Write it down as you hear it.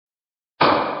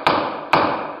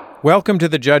Welcome to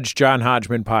the Judge John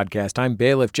Hodgman podcast. I'm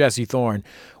bailiff Jesse Thorne.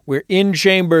 We're in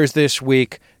chambers this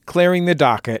week, clearing the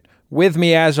docket. With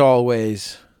me, as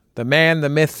always, the man, the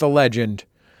myth, the legend,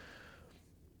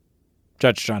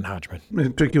 Judge John Hodgman.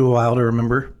 It took you a while to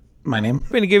remember my name.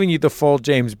 I've been giving you the full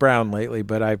James Brown lately,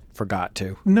 but I forgot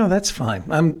to. No, that's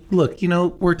fine. Look,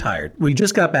 we're tired. We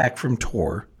just got back from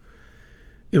tour.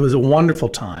 It was a wonderful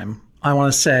time. I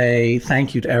want to say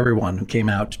thank you to everyone who came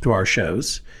out to our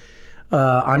shows.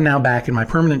 I'm now back in my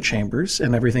permanent chambers,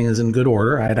 and everything is in good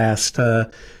order. I had asked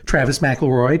Travis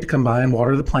McElroy to come by and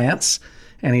water the plants,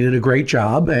 and he did a great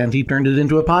job, and he turned it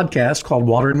into a podcast called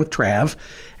Watering with Trav,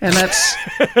 and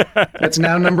that's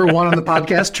now number one on the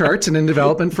podcast charts and in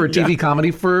development for a TV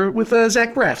comedy with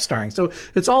Zach Braff starring. So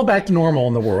it's all back to normal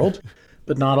in the world,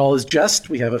 but not all is just.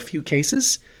 We have a few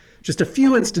cases, just a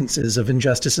few instances of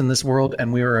injustice in this world,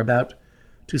 and we are about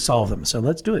to solve them. So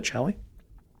let's do it, shall we?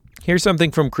 Here's something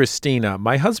from Christina.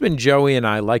 My husband Joey and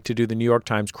I like to do the New York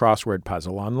Times crossword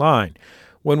puzzle online.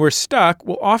 When we're stuck,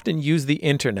 we'll often use the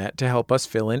internet to help us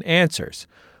fill in answers.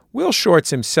 Will Shortz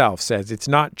himself says it's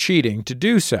not cheating to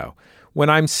do so. When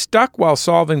I'm stuck while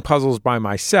solving puzzles by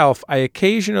myself, I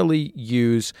occasionally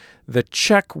use the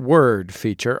check word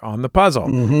feature on the puzzle.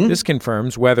 Mm-hmm. This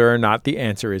confirms whether or not the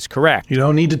answer is correct. You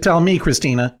don't need to tell me,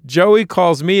 Christina. Joey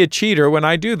calls me a cheater when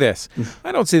I do this.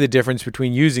 I don't see the difference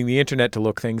between using the internet to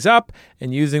look things up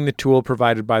and using the tool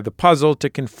provided by the puzzle to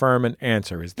confirm an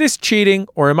answer. Is this cheating,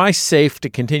 or am I safe to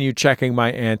continue checking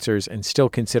my answers and still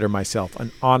consider myself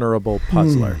an honorable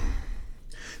puzzler?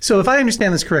 So if I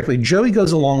understand this correctly, Joey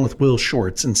goes along with Will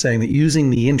Shortz in saying that using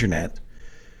the internet,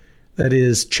 that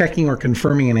is checking or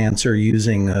confirming an answer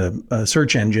using a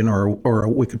search engine or a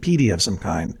Wikipedia of some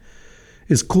kind,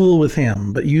 is cool with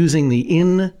him, but using the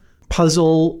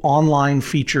in-puzzle online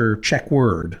feature check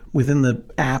word within the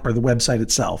app or the website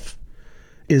itself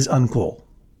is uncool.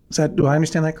 Do I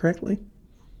understand that correctly?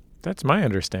 That's my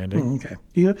understanding. Okay.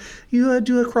 You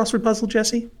do a crossword puzzle,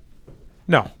 Jesse?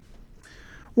 No.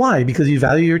 Why? Because you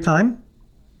value your time?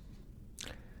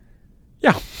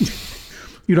 Yeah.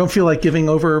 You don't feel like giving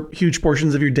over huge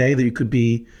portions of your day that you could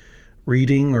be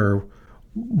reading or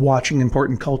watching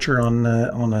important culture on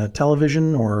a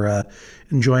television or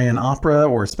enjoying an opera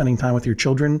or spending time with your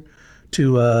children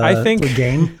to a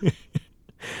game?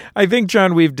 I think,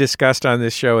 John, we've discussed on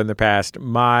this show in the past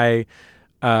my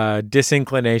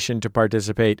disinclination to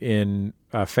participate in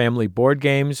family board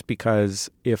games because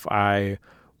if I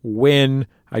win,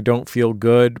 I don't feel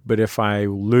good, but if I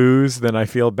lose, then I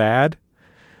feel bad.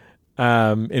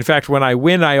 In fact, when I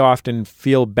win, I often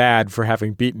feel bad for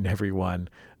having beaten everyone.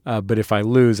 But if I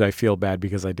lose, I feel bad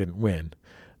because I didn't win.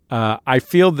 I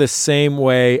feel the same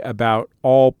way about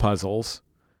all puzzles,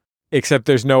 except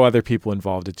there's no other people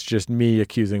involved. It's just me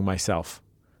accusing myself.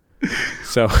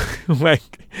 So,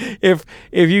 if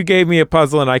you gave me a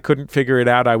puzzle and I couldn't figure it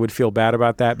out, I would feel bad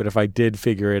about that. But if I did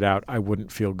figure it out, I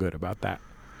wouldn't feel good about that.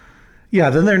 Yeah,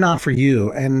 then they're not for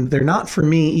you, and they're not for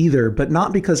me either, but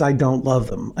not because I don't love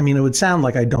them. I mean, it would sound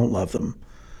like I don't love them.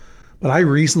 But I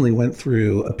recently went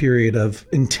through a period of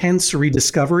intense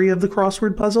rediscovery of the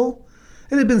crossword puzzle.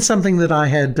 It had been something that I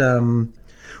had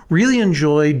really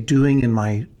enjoyed doing in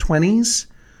my 20s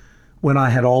when I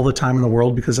had all the time in the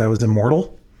world because I was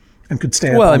immortal and could stay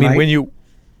up all night.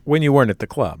 when you weren't at the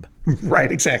club. Right,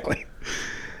 exactly.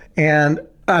 And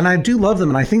I do love them,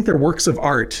 and I think they're works of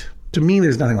art. To me,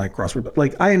 there's nothing like crossword. But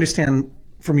like, I understand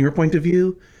from your point of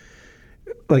view,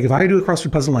 like if I do a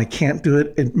crossword puzzle and I can't do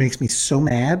it, it makes me so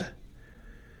mad.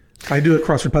 If I do a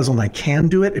crossword puzzle and I can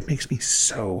do it, it makes me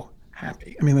so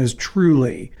happy. I mean, there's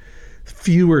truly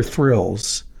fewer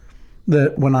thrills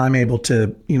that when I'm able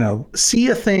to, see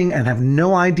a thing and have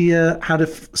no idea how to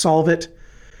solve it,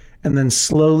 and then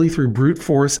slowly through brute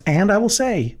force, and I will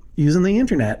say, using the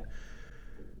internet,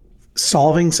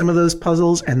 solving some of those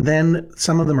puzzles, and then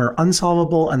some of them are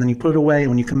unsolvable, and then you put it away,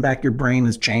 and when you come back, your brain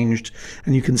has changed,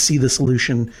 and you can see the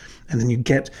solution, and then you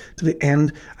get to the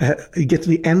end. You get to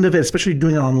the end of it, especially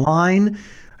doing it online.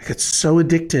 I get so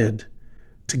addicted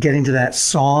to getting to that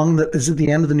song that is at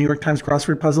the end of the New York Times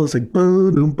crossword puzzle. It's like,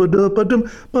 ba-dum, ba-dum, ba-dum,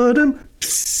 ba-dum.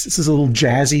 This is a little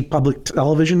jazzy public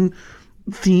television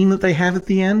theme that they have at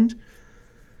the end.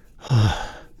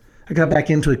 I got back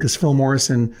into it because Phil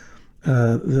Morrison,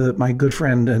 my good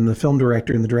friend and the film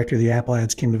director and the director of the Apple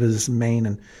ads, came to visit us in Maine,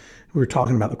 and we were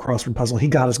talking about the crossword puzzle. He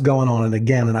got us going on it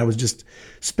again, and I was just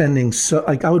spending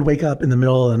I would wake up in the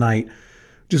middle of the night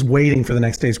just waiting for the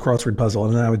next day's crossword puzzle,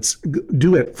 and then I would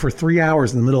do it for 3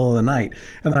 hours in the middle of the night,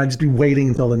 and then I'd just be waiting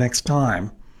until the next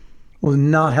time. It was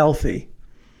not healthy.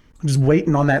 I'm just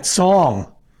waiting on that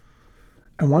song.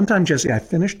 And one time, Jesse, I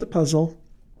finished the puzzle.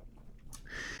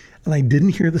 and I didn't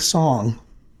hear the song.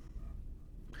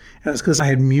 And it was because I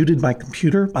had muted my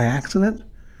computer by accident.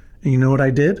 And you know what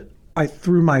I did? I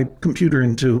threw my computer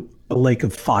into a lake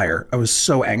of fire. I was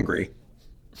so angry.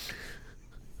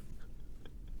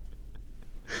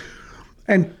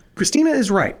 And Christina is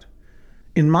right.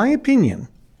 In my opinion,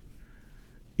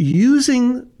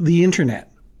 using the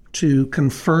internet to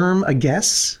confirm a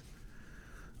guess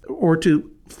or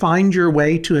to find your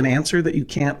way to an answer that you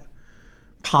can't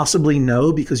possibly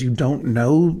know because you don't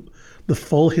know the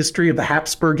full history of the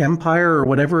Habsburg Empire or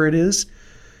whatever it is,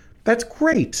 that's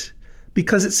great,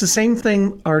 because it's the same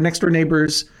thing our next door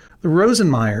neighbors, the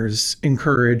Rosenmeyers,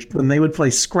 encouraged when they would play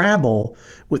Scrabble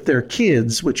with their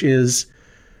kids, which is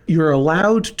you're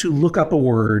allowed to look up a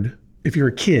word if you're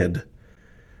a kid.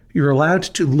 You're allowed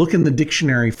to look in the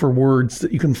dictionary for words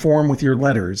that you can form with your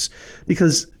letters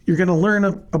because you're going to learn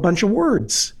a bunch of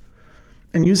words.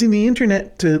 And using the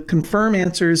internet to confirm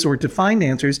answers or to find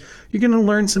answers, you're going to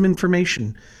learn some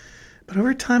information. But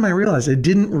over time, I realized I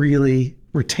didn't really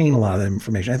retain a lot of that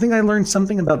information. I think I learned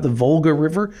something about the Volga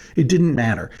River. It didn't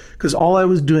matter because all I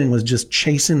was doing was just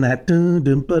chasing that dum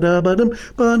dum ba da ba dum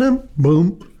ba dum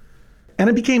boom, and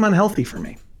it became unhealthy for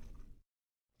me.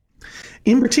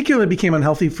 In particular, it became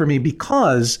unhealthy for me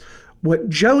because what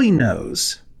Joey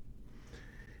knows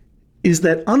is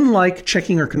that unlike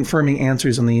checking or confirming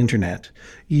answers on the internet,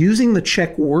 using the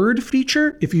check word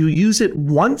feature, if you use it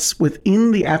once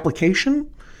within the application,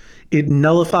 it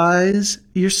nullifies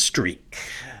your streak.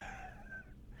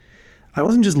 I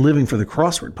wasn't just living for the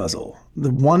crossword puzzle,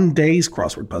 the 1 day's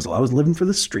crossword puzzle. I was living for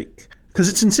the streak because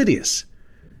it's insidious.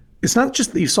 It's not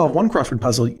just that you solve one crossword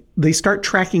puzzle. They start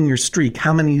tracking your streak,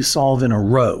 how many you solve in a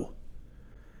row.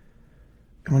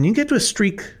 And when you get to a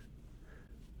streak,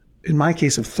 in my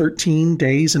case of 13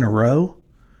 days in a row,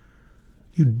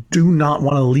 you do not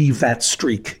want to leave that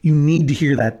streak. You need to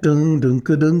hear that dung dung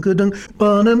ka dung ka dung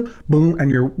ba-dum, boom,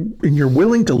 and you're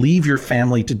willing to leave your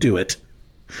family to do it.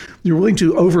 You're willing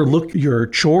to overlook your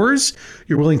chores.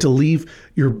 You're willing to leave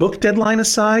your book deadline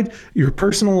aside. Your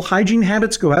personal hygiene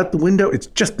habits go out the window. It's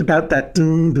just about that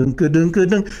dung dung ka dung ka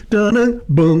dung dung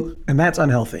boom, and that's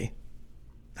unhealthy.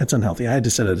 That's unhealthy. I had to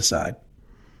set it aside.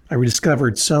 I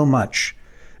rediscovered so much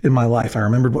in my life. I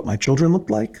remembered what my children looked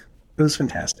like. It was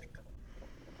fantastic.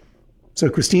 So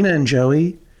Christina and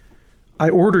Joey, I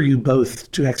order you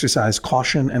both to exercise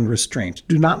caution and restraint.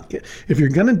 If you're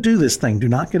going to do this thing, do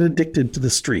not get addicted to the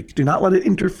streak. Do not let it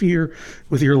interfere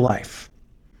with your life.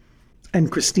 And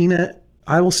Christina,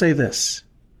 I will say this,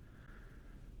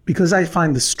 because I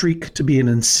find the streak to be an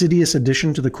insidious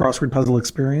addition to the crossword puzzle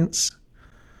experience,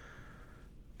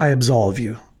 I absolve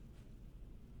you.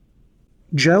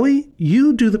 Joey,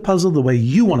 you do the puzzle the way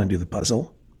you want to do the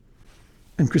puzzle.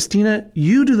 And Christina,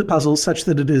 you do the puzzle such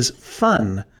that it is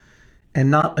fun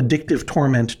and not addictive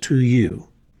torment to you.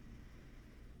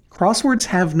 Crosswords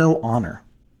have no honor.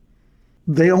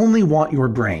 They only want your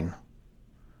brain.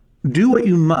 Do what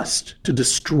you must to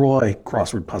destroy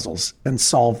crossword puzzles and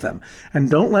solve them. And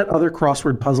don't let other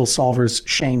crossword puzzle solvers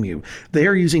shame you. They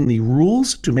are using the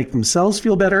rules to make themselves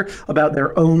feel better about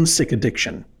their own sick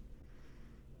addiction.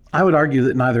 I would argue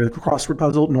that neither the crossword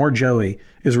puzzle nor Joey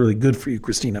is really good for you,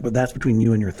 Christina, but that's between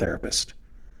you and your therapist.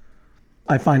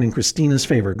 I find in Christina's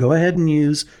favor, go ahead and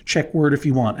use check word if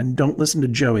you want, and don't listen to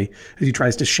Joey as he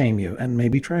tries to shame you, and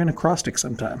maybe try an acrostic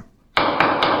sometime.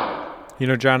 You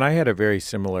know, John, I had a very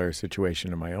similar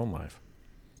situation in my own life.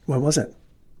 What was it?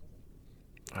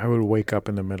 I would wake up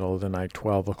in the middle of the night,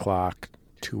 12 o'clock,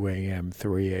 2 a.m.,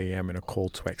 3 a.m. in a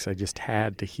cold sweat, 'cause I just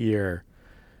had to hear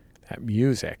that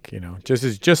music, you know,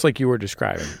 just like you were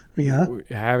describing. Yeah.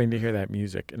 Having to hear that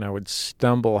music. And I would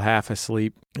stumble half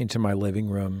asleep into my living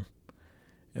room,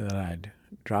 and then I'd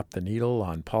drop the needle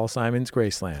on Paul Simon's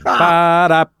Graceland.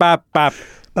 Ba-da-bop-bop,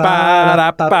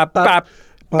 ba-da-bop-bop,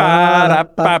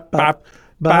 ba-da-bop-bop,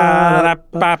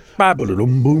 ba-da-bop-bop.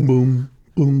 Boom, boom, boom.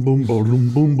 Boom, boom,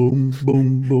 boom, boom, boom, boom,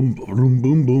 boom, boom,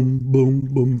 boom, boom, boom,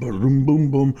 boom, boom,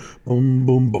 boom, boom, boom,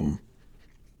 boom, boom.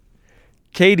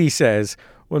 Katie says,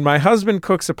 when my husband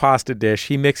cooks a pasta dish,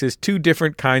 he mixes 2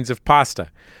 different kinds of pasta.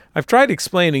 I've tried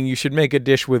explaining you should make a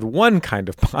dish with 1 kind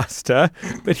of pasta,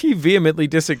 but he vehemently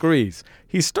disagrees.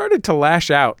 He started to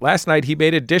lash out. Last night he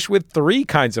made a dish with 3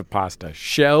 kinds of pasta: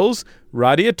 shells,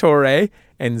 radiatore,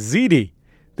 and ziti.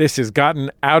 This has gotten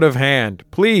out of hand.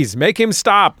 Please make him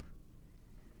stop.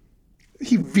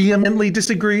 He vehemently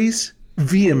disagrees?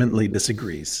 Vehemently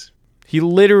disagrees. He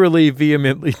literally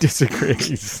vehemently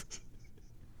disagrees.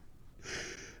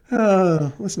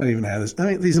 Let's not even have this. I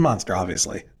mean, he's a monster,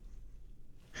 obviously.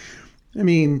 I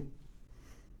mean,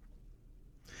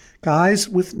 guys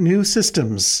with new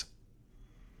systems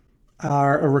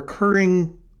are a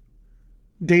recurring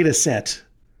data set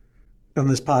on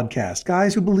this podcast.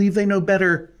 Guys who believe they know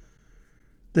better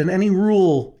than any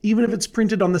rule, even if it's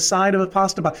printed on the side of a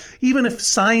pasta box, even if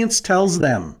science tells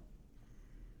them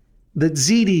that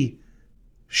ziti,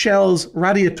 shells,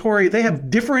 radiatori, they have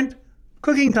different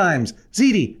cooking times.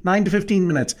 Ziti, 9 to 15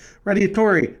 minutes.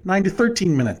 Radiatori, 9 to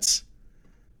 13 minutes.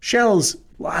 Shells,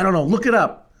 I don't know, look it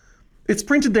up. It's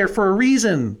printed there for a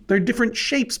reason. They're different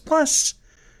shapes. Plus,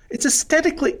 it's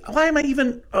aesthetically, why am I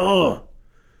even,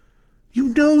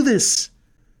 you know this,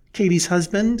 Katie's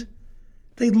husband.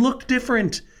 They look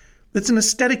different. It's an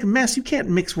aesthetic mess. You can't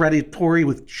mix radiatori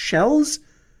with shells.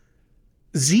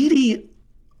 Ziti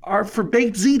are for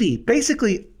baked ziti.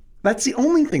 Basically, that's the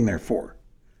only thing they're for.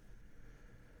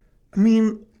 I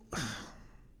mean,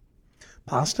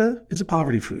 pasta is a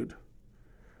poverty food.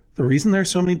 The reason there are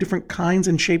so many different kinds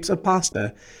and shapes of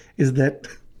pasta is that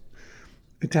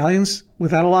Italians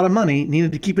without a lot of money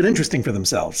needed to keep it interesting for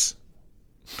themselves.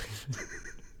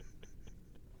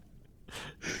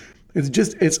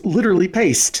 It's literally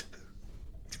paste.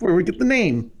 That's where we get the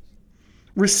name.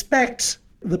 Respect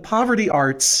the poverty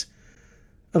arts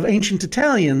of ancient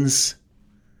Italians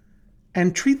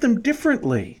and treat them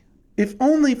differently, if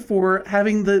only for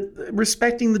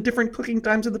respecting the different cooking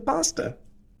times of the pasta.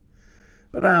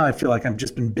 But now I feel like I've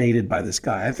just been baited by this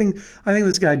guy. I think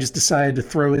this guy just decided to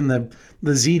throw in the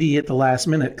ziti at the last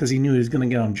minute because he knew he was going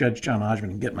to get on Judge John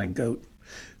Hodgman and get my goat.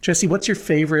 Jesse, what's your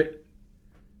favorite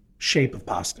shape of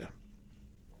pasta?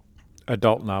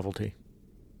 Adult novelty.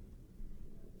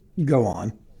 Go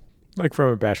on. Like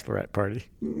from a bachelorette party.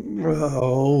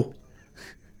 Oh.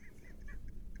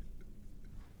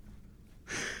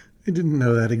 I didn't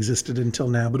know that existed until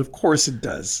now, but of course it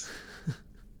does.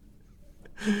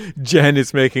 Jen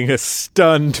is making a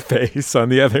stunned face on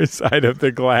the other side of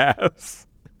the glass.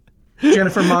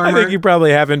 Jennifer Marmer. I think you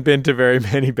probably haven't been to very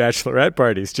many bachelorette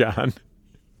parties, John.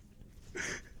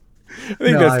 I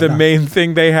think that's the main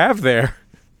thing they have there.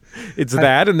 It's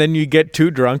that, and then you get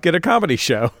too drunk at a comedy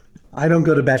show. I don't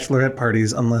go to bachelorette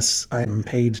parties unless I'm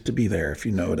paid to be there, if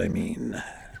you know what I mean.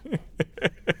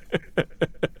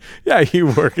 Yeah, you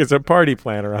work as a party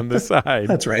planner on the side.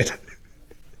 That's right.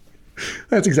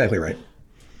 That's exactly right.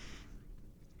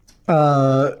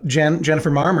 Jennifer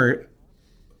Marmer,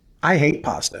 I hate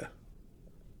pasta.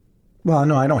 Well,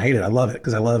 no, I don't hate it. I love it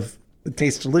because it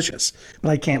tastes delicious. But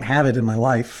I can't have it in my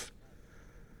life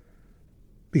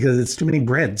because it's too many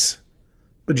breads.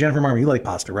 But Jennifer Marmer, you like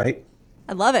pasta, right?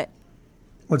 I love it.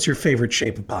 What's your favorite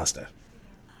shape of pasta?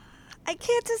 I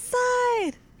can't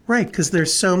decide. Right, because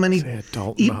there's so many.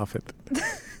 Adult novelty.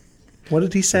 What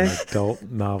did he say? Adult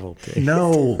novelty.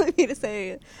 No. I need to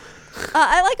say.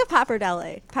 I like a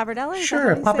pappardelle. Pappardelle?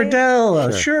 Sure,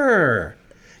 pappardelle. Sure.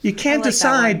 You can't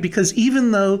decide because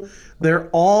even though they're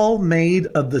all made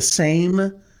of the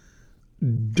same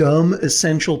dumb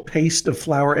essential paste of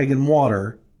flour, egg, and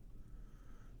water,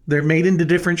 they're made into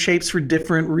different shapes for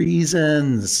different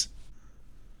reasons.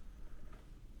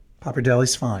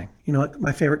 Pappardelle's fine. You know what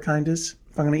my favorite kind is?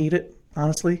 If I'm going to eat it,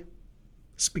 honestly,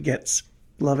 spaghettis.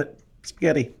 Love it.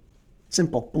 Spaghetti.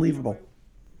 Simple, believable.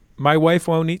 My wife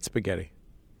won't eat spaghetti.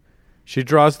 She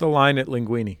draws the line at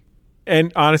linguine.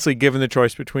 And honestly, given the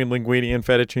choice between linguine and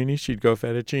fettuccine, she'd go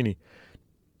fettuccine.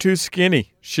 Too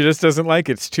skinny. She just doesn't like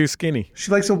it. It's too skinny.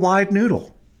 She likes a wide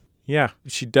noodle. Yeah,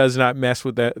 she does not mess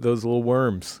with those little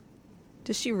worms.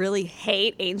 Does she really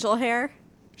hate angel hair?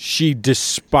 She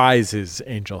despises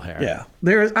angel hair. Yeah.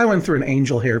 I went through an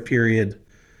angel hair period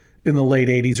in the late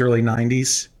 80s, early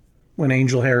 90s when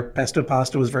angel hair pesto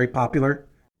pasta was very popular.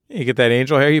 You get that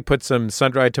angel hair, you put some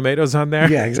sun-dried tomatoes on there.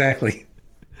 Yeah, exactly.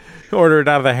 Order it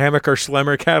out of the Hammacher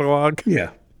Schlemmer catalog.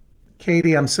 Yeah.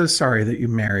 Katie, I'm so sorry that you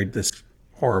married this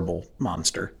horrible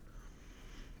monster.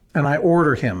 And I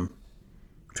order him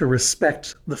to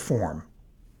respect the form,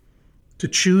 to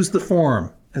choose the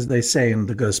form, as they say in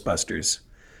the Ghostbusters,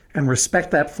 and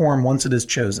respect that form once it is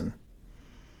chosen.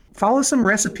 Follow some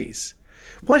recipes.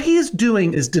 What he is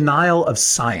doing is denial of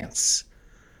science.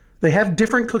 They have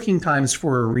different cooking times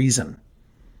for a reason.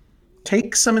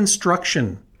 Take some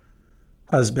instruction,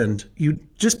 husband.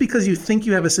 Just because you think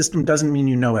you have a system doesn't mean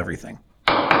you know everything.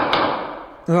 Oh,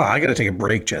 I got to take a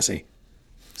break, Jesse.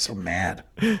 So mad.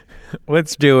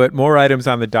 Let's do it. More items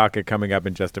on the docket coming up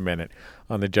in just a minute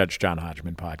on the Judge John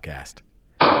Hodgman podcast.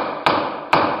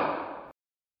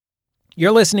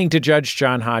 You're listening to Judge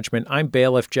John Hodgman. I'm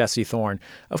bailiff Jesse Thorne.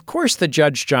 Of course, the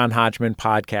Judge John Hodgman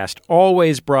podcast,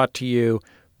 always brought to you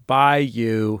by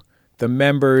you, the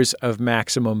members of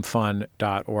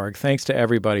MaximumFun.org. Thanks to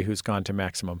everybody who's gone to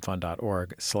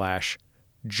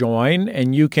MaximumFun.org/join,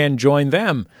 and you can join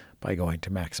them by going to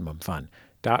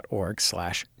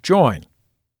MaximumFun.org/join.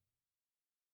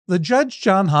 The Judge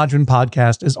John Hodgman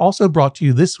podcast is also brought to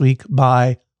you this week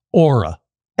by Aura.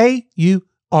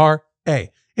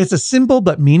 A-U-R-A. It's a simple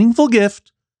but meaningful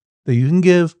gift that you can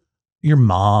give your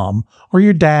mom or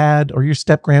your dad or your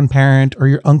step-grandparent or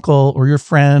your uncle or your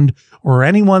friend or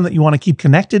anyone that you want to keep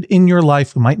connected in your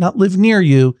life who might not live near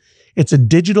you. It's a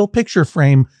digital picture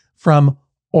frame from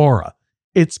Aura.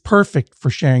 It's perfect for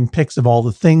sharing pics of all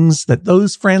the things that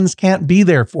those friends can't be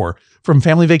there for, from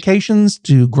family vacations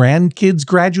to grandkids'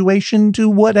 graduation to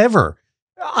whatever.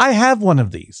 I have one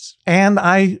of these, and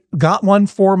I got one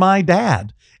for my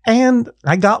dad, and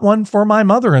I got one for my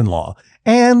mother-in-law,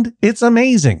 and it's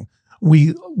amazing.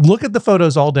 We look at the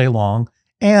photos all day long,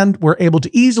 and we're able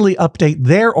to easily update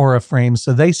their Aura frames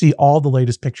so they see all the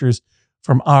latest pictures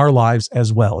from our lives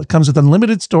as well. It comes with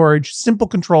unlimited storage, simple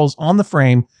controls on the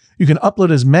frame. You can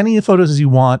upload as many photos as you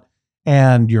want,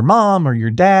 and your mom or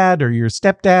your dad or your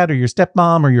stepdad or your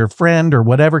stepmom or your friend or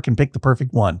whatever can pick the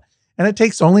perfect one. And it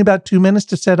takes only about 2 minutes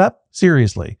to set up.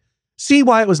 Seriously. See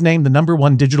why it was named the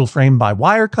 #1 digital frame by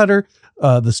Wirecutter,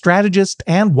 The Strategist,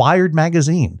 and Wired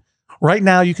Magazine. Right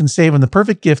now, you can save on the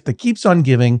perfect gift that keeps on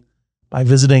giving by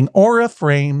visiting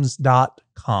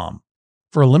auraframes.com.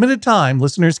 For a limited time,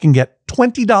 listeners can get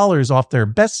 $20 off their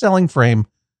best-selling frame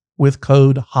with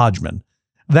code Hodgman.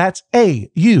 That's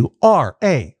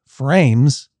A-U-R-A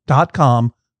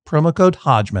frames.com, promo code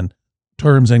Hodgman.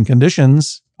 Terms and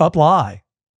conditions apply.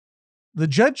 The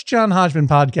Judge John Hodgman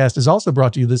podcast is also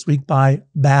brought to you this week by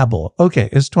Babbel. Okay,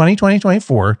 it's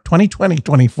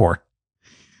 2020-24.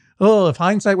 Oh, if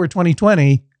hindsight were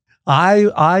 2020,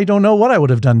 I don't know what I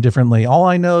would have done differently. All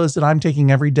I know is that I'm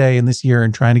taking every day in this year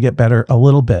and trying to get better a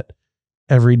little bit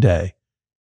every day.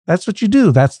 That's what you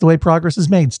do. That's the way progress is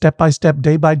made, step by step,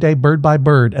 day by day, bird by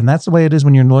bird. And that's the way it is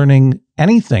when you're learning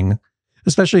anything,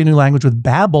 especially a new language with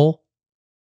Babbel.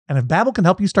 And if Babbel can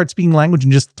help you start speaking language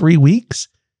in just 3 weeks,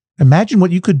 imagine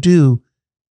what you could do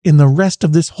in the rest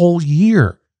of this whole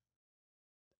year.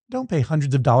 Don't pay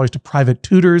hundreds of dollars to private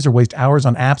tutors or waste hours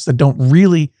on apps that don't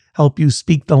really help you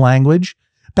speak the language.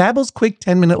 Babbel's quick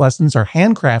 10-minute lessons are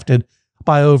handcrafted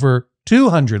by over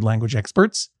 200 language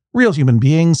experts, real human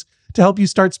beings, to help you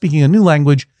start speaking a new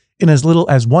language in as little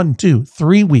as 1, 2,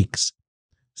 3 weeks.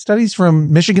 Studies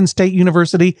from Michigan State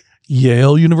University,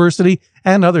 Yale University,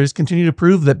 and others continue to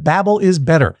prove that Babbel is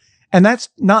better. And that's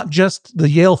not just the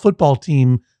Yale football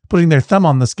team putting their thumb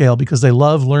on the scale because they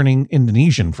love learning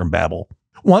Indonesian from Babbel.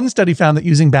 One study found that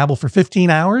using Babbel for 15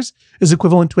 hours is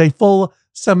equivalent to a full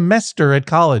semester at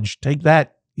college. Take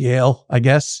that, Yale, I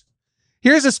guess.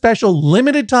 Here's a special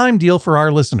limited time deal for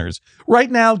our listeners.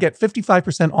 Right now, get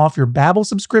 55% off your Babbel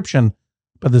subscription,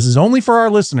 but this is only for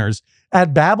our listeners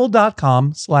at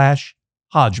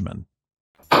babbel.com/Hodgman.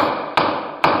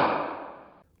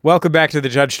 Welcome back to the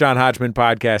Judge John Hodgman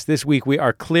podcast. This week we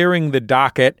are clearing the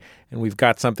docket, and we've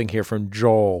got something here from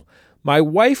Joel. My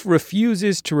wife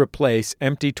refuses to replace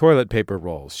empty toilet paper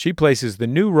rolls. She places the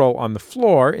new roll on the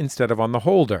floor instead of on the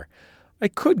holder. I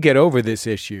could get over this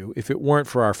issue if it weren't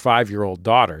for our 5-year-old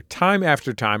daughter. Time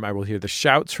after time, I will hear the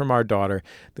shouts from our daughter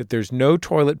that there's no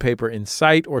toilet paper in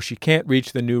sight or she can't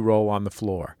reach the new roll on the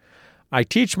floor. I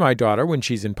teach my daughter when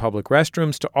she's in public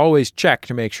restrooms to always check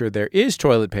to make sure there is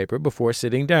toilet paper before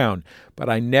sitting down, but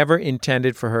I never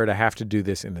intended for her to have to do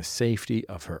this in the safety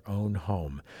of her own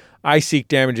home. I seek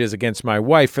damages against my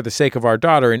wife for the sake of our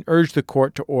daughter and urge the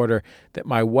court to order that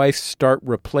my wife start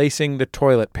replacing the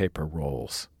toilet paper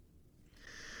rolls.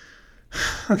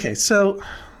 Okay, so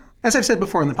as I've said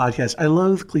before in the podcast, I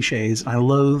loathe cliches and I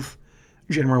loathe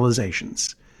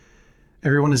generalizations.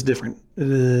 Everyone is different. It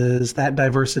is that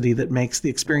diversity that makes the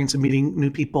experience of meeting new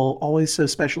people always so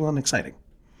special and exciting.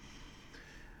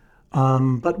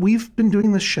 But we've been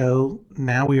doing this show.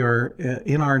 Now we are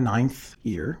in our 9th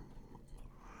year.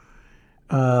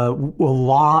 A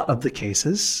lot of the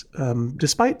cases,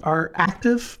 despite our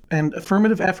active and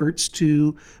affirmative efforts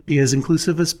to be as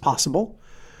inclusive as possible,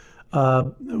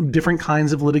 different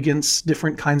kinds of litigants,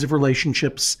 different kinds of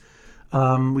relationships.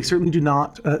 We certainly do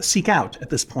not seek out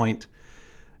at this point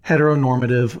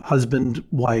heteronormative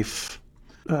husband-wife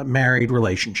married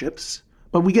relationships,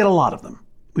 but we get a lot of them.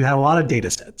 We have a lot of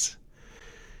data sets.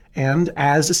 And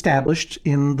as established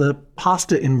in the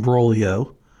pasta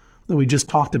imbroglio that we just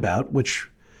talked about, which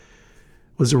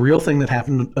was a real thing that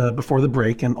happened before the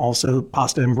break, and also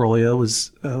pasta imbroglio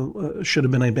was should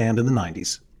have been a band in the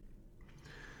 90s.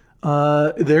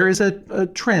 There is a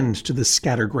trend to this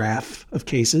scatter graph of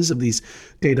cases of these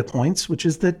data points, which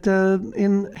is that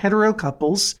in hetero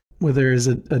couples, where there is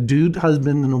a dude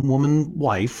husband and a woman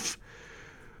wife,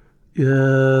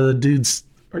 dudes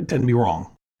tend to be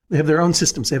wrong. They have their own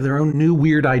systems. They have their own new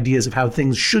weird ideas of how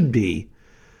things should be.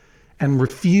 and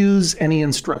refuse any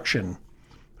instruction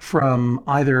from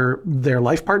either their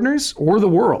life partners or the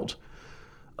world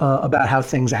about how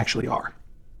things actually are.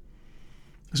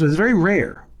 So it's very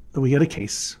rare that we get a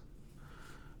case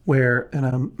where in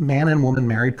a man and woman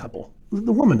married couple,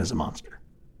 the woman is a monster.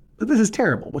 This is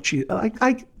terrible.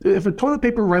 If a toilet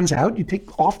paper runs out, you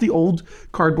take off the old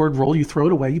cardboard roll, you throw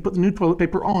it away, you put the new toilet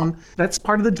paper on. That's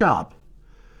part of the job.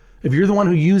 If you're the one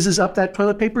who uses up that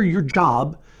toilet paper, your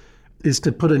job is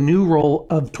to put a new roll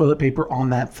of toilet paper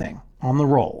on that thing, on the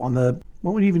roll, on the,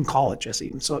 what would you even call it, Jesse?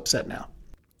 I'm so upset now.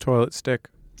 Toilet stick.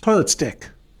 Toilet stick.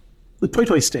 The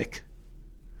toy stick.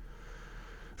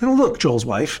 Now look, Joel's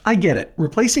wife, I get it.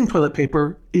 Replacing toilet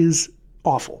paper is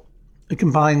awful. It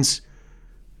combines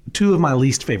two of my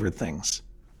least favorite things.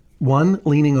 One,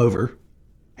 leaning over.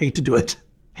 Hate to do it.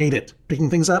 Hate it. Picking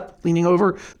things up, leaning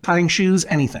over, tying shoes,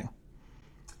 anything.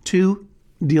 Two,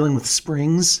 dealing with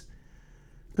springs.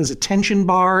 There's a tension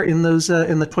bar in those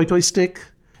in the toy stick,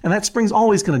 and that spring's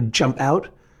always going to jump out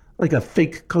like a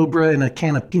fake cobra in a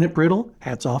can of peanut brittle.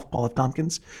 Hats off, Paul F.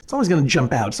 Tompkins. It's always going to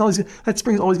jump out. That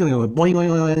spring's always going to go boing, boing,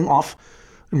 boing, off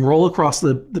and roll across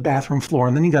the bathroom floor,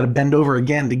 and then you got to bend over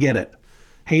again to get it.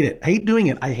 Hate it. Hate doing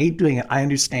it. I hate doing it. I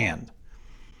understand.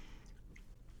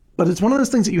 But it's one of those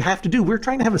things that you have to do. We're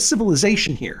trying to have a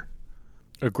civilization here.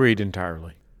 Agreed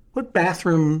entirely. What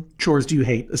bathroom chores do you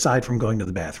hate aside from going to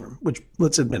the bathroom? Which,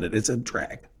 let's admit it, it's a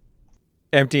drag.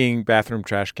 Emptying bathroom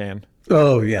trash can.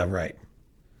 Oh, yeah, right.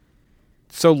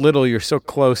 So little, you're so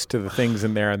close to the things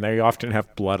in there, and they often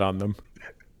have blood on them.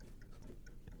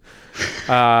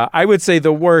 I would say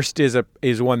the worst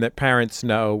is one that parents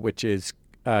know, which is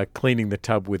cleaning the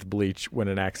tub with bleach when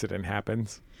an accident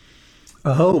happens.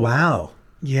 Oh, wow.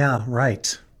 Yeah,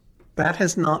 right. That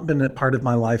has not been a part of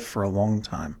my life for a long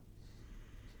time.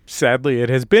 Sadly, it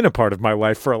has been a part of my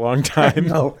life for a long time.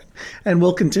 No, and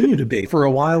will continue to be for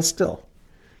a while still.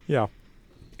 Yeah.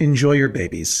 Enjoy your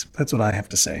babies. That's what I have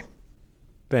to say.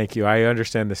 Thank you. I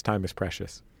understand this time is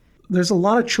precious. There's a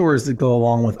lot of chores that go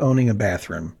along with owning a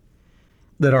bathroom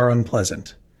that are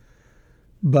unpleasant.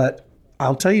 But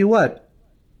I'll tell you what,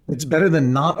 it's better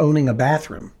than not owning a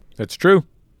bathroom. That's true.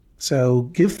 So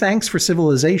give thanks for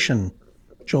civilization,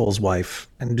 Joel's wife,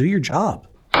 and do your job.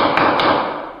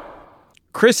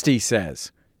 Christy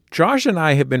says, Josh and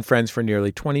I have been friends for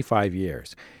nearly 25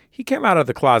 years. He came out of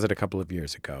the closet a couple of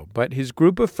years ago, but his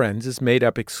group of friends is made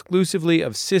up exclusively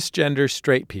of cisgender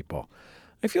straight people.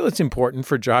 I feel it's important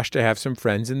for Josh to have some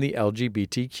friends in the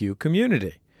LGBTQ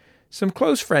community. Some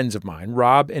close friends of mine,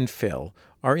 Rob and Phil,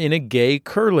 are in a gay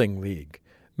curling league.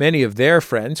 Many of their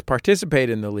friends participate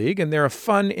in the league, and they're a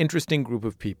fun, interesting group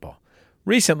of people.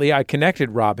 Recently, I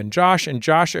connected Rob and Josh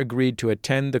agreed to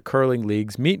attend the curling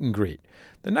league's meet and greet.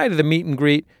 The night of the meet and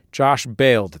greet, Josh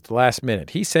bailed at the last minute.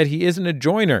 He said he isn't a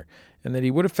joiner and that he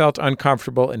would have felt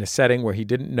uncomfortable in a setting where he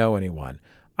didn't know anyone.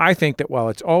 I think that while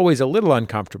it's always a little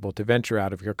uncomfortable to venture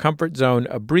out of your comfort zone,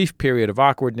 a brief period of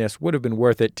awkwardness would have been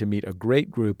worth it to meet a great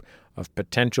group of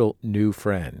potential new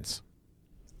friends.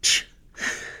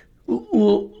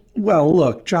 Well,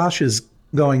 look, Josh is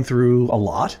going through a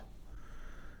lot,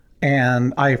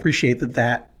 and I appreciate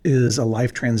that is a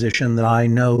life transition that I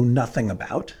know nothing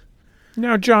about.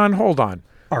 Now, John, hold on.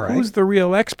 All right. Who's the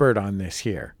real expert on this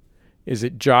here? Is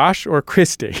it Josh or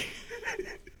Christy?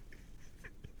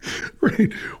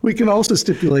 Right. We can also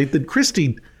stipulate that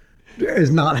Christy has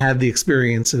not had the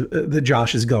experience that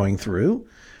Josh is going through,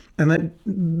 and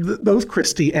that both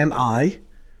Christy and I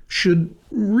should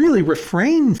really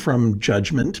refrain from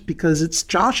judgment because it's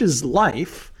Josh's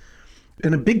life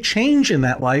and a big change in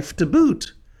that life to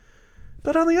boot.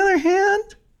 But on the other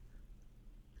hand,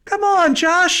 come on,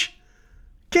 Josh.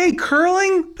 Gay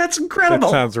curling? That's incredible.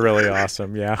 That sounds really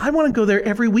awesome, yeah. I want to go there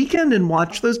every weekend and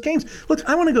watch those games. Look,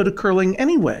 I want to go to curling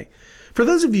anyway. For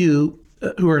those of you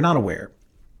who are not aware,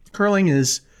 curling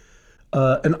is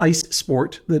an ice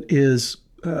sport that is,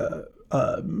 I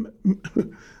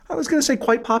was going to say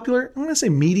quite popular. I'm going to say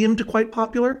medium to quite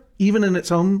popular, even in its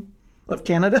home of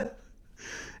Canada.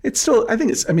 It's still,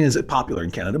 is it popular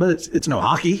in Canada, but it's no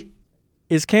hockey.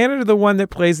 Is Canada the one that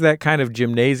plays that kind of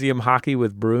gymnasium hockey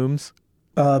with brooms?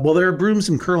 Well, there are brooms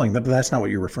in curling, but that's not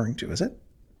what you're referring to, is it?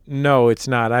 No, it's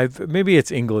not. Maybe it's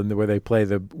England where they play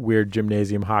the weird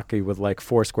gymnasium hockey with like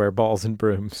 4 square balls and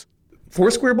brooms.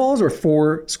 4 square balls or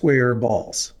 4 square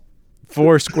balls?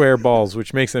 4 square balls,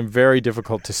 which makes them very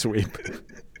difficult to sweep.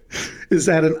 Is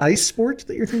that an ice sport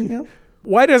that you're thinking of?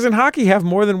 Why doesn't hockey have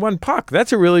more than one puck?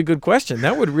 That's a really good question.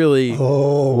 That would really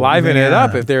liven it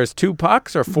up if there's 2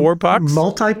 pucks or 4 pucks.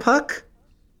 Multi-puck?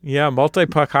 Yeah,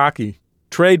 multi-puck hockey.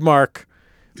 Trademark.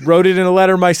 Wrote it in a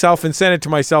letter myself and sent it to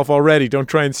myself already. Don't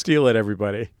try and steal it,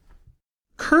 everybody.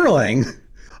 Curling,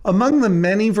 among the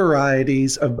many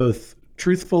varieties of both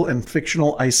truthful and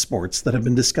fictional ice sports that have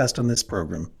been discussed on this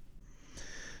program,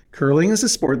 curling is a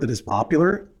sport that is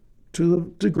popular to a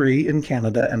degree in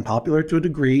Canada and popular to a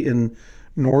degree in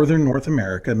northern North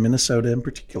America, Minnesota in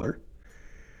particular.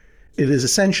 It is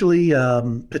essentially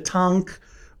pétanque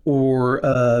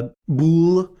or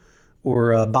boule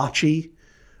or bocce.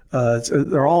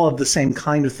 They're all of the same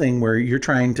kind of thing where you're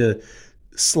trying to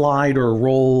slide or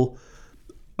roll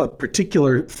a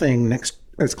particular thing next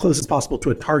as close as possible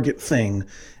to a target thing,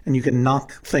 and you can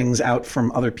knock things out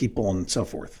from other people and so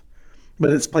forth. But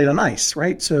it's played on ice,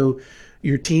 right? So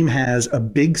your team has a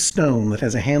big stone that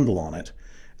has a handle on it,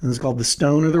 and it's called the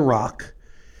stone or the rock.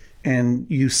 And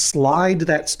you slide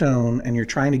that stone and you're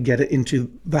trying to get it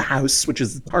into the house, which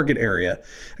is the target area,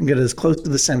 and get it as close to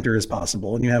the center as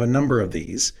possible. And you have a number of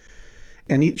these.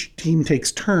 And each team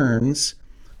takes turns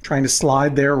trying to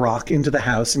slide their rock into the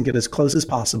house and get as close as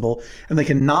possible. And they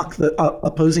can knock the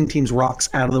opposing team's rocks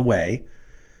out of the way.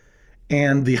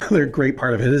 And the other great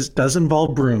part of it does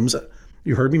involve brooms.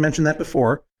 You heard me mention that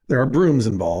before. There are brooms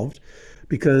involved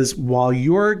because while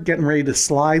you're getting ready to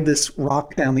slide this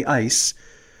rock down the ice,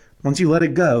 once you let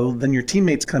it go, then your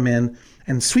teammates come in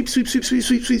and sweep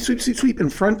in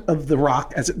front of the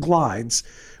rock as it glides.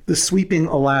 The sweeping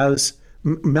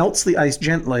melts the ice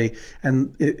gently,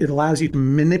 and it allows you to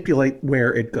manipulate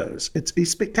where it goes. It's a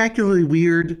spectacularly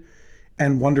weird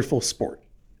and wonderful sport,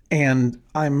 and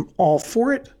I'm all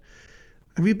for it.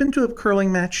 Have you been to a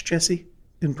curling match, Jesse,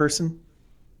 in person?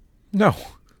 No.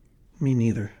 Me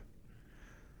neither.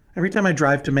 Every time I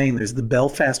drive to Maine, there's the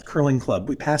Belfast Curling Club.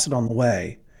 We pass it on the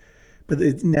way. But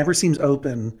it never seems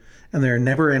open, and there are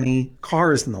never any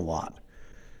cars in the lot.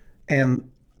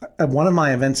 And at one of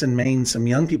my events in Maine, some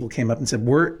young people came up and said,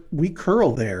 we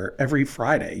curl there every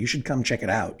Friday. You should come check it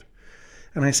out.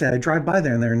 And I said, I drive by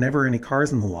there, and there are never any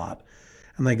cars in the lot.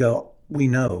 And they go, we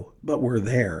know, but we're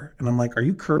there. And I'm like, are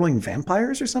you curling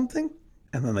vampires or something?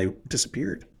 And then they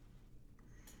disappeared.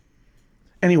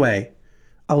 Anyway,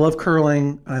 I love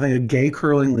curling. I think a gay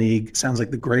curling league sounds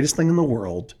like the greatest thing in the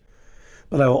world.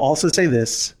 But I will also say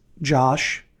this,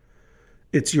 Josh,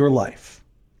 it's your life.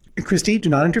 And Christy, do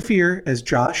not interfere as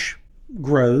Josh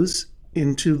grows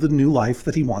into the new life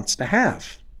that he wants to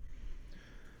have.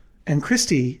 And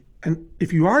Christy, and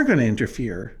if you are going to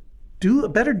interfere, do a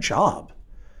better job.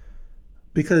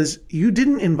 Because you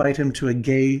didn't invite him to a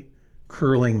gay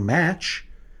curling match.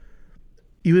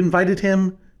 You invited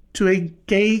him to a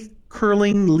gay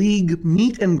curling league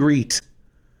meet and greet.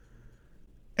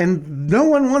 And no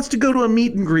one wants to go to a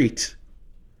meet and greet.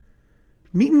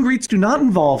 Meet and greets do not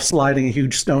involve sliding a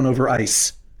huge stone over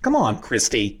ice. Come on,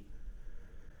 Christy.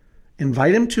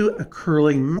 Invite him to a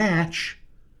curling match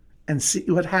and see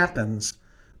what happens.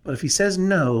 But if he says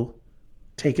no,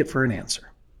 take it for an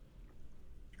answer.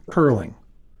 Curling.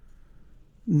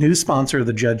 New sponsor of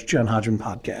the Judge John Hodgman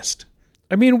podcast.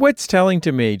 I mean, what's telling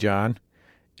to me, John,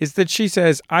 is that she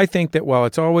says, I think that while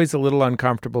it's always a little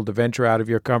uncomfortable to venture out of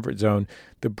your comfort zone,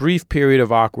 the brief period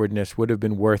of awkwardness would have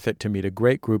been worth it to meet a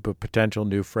great group of potential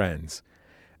new friends.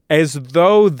 As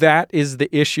though that is the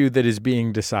issue that is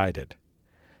being decided.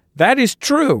 That is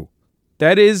true.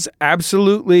 That is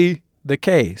absolutely the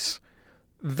case.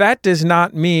 That does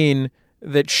not mean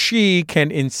that she can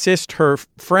insist her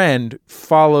friend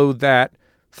follow that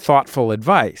thoughtful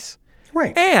advice.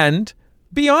 Right. And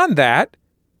beyond that,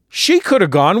 she could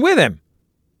have gone with him,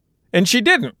 and she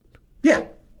didn't. Yeah.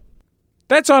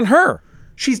 That's on her.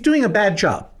 She's doing a bad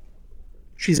job.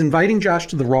 She's inviting Josh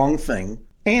to the wrong thing,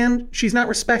 and she's not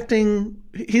respecting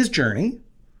his journey.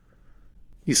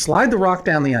 You slide the rock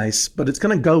down the ice, but it's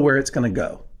going to go where it's going to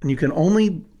go. And you can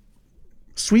only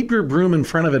sweep your broom in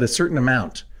front of it a certain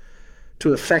amount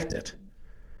to affect it.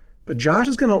 But Josh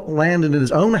is going to land in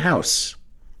his own house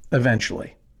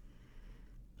eventually.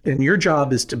 And your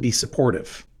job is to be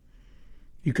supportive.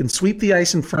 You can sweep the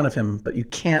ice in front of him, but you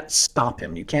can't stop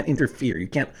him. You can't interfere. You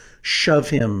can't shove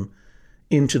him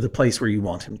into the place where you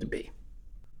want him to be.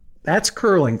 That's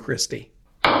curling, Christy.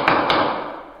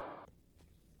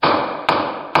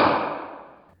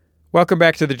 Welcome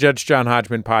back to the Judge John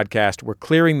Hodgman podcast. We're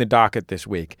clearing the docket this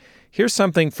week. Here's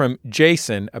something from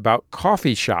Jason about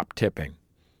coffee shop tipping.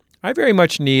 I very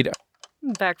much need...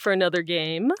 Back for another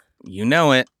game? You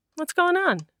know it. What's going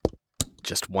on?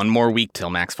 Just one more week till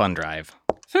Max Fun Drive.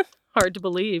 Hard to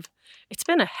believe. It's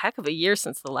been a heck of a year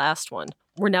since the last one.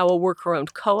 We're now a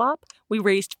worker-owned co-op. We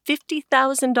raised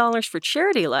 $50,000 for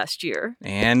charity last year.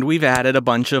 And we've added a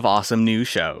bunch of awesome new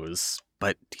shows.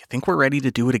 But do you think we're ready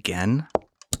to do it again?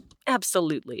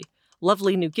 Absolutely.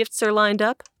 Lovely new gifts are lined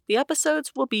up. The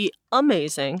episodes will be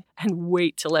amazing, and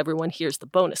wait till everyone hears the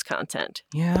bonus content.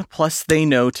 Yeah, plus they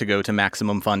know to go to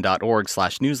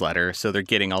MaximumFun.org/newsletter, so they're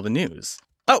getting all the news.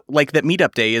 Oh, like that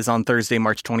Meetup Day is on Thursday,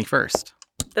 March 21st.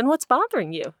 Then what's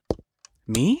bothering you?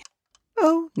 Me?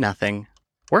 Oh, nothing.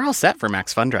 We're all set for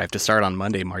Max Fun Drive to start on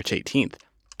Monday, March 18th.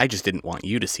 I just didn't want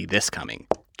you to see this coming.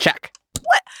 Check.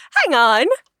 What? Hang on.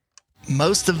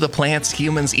 Most of the plants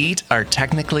humans eat are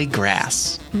technically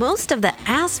grass. Most of the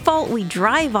asphalt we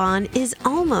drive on is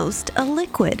almost a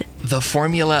liquid. The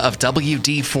formula of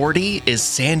WD-40 is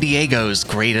San Diego's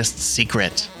greatest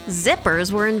secret.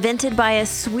 Zippers were invented by a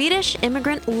Swedish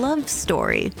immigrant love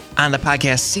story. On the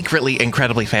podcast Secretly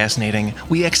Incredibly Fascinating,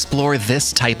 we explore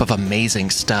this type of amazing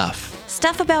stuff.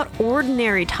 Stuff about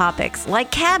ordinary topics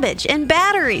like cabbage and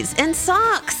batteries and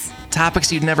socks.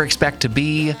 Topics you'd never expect to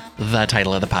be the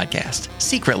title of the podcast.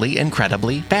 Secretly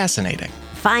Incredibly Fascinating.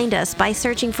 Find us by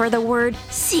searching for the word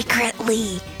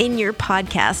secretly in your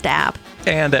podcast app.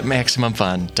 And at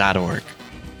MaximumFun.org.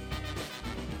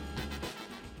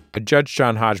 A Judge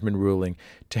John Hodgman ruling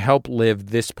to help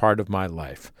live this part of my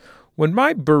life. When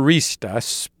my barista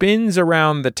spins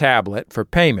around the tablet for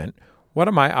payment, what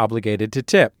am I obligated to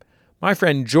tip? My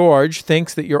friend George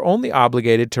thinks that you're only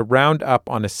obligated to round up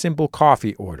on a simple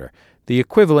coffee order, the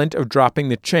equivalent of dropping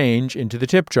the change into the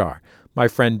tip jar. My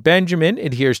friend Benjamin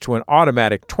adheres to an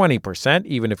automatic 20%,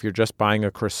 even if you're just buying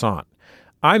a croissant.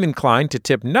 I'm inclined to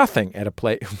tip nothing at a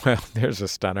place. Well, there's a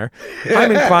stunner.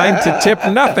 I'm inclined to tip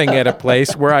nothing at a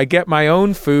place where I get my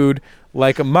own food,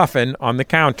 like a muffin on the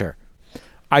counter.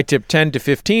 I tip 10 to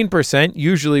 15%,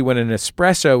 usually when an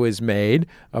espresso is made,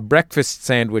 a breakfast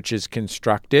sandwich is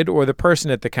constructed, or the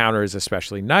person at the counter is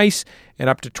especially nice, and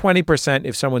up to 20%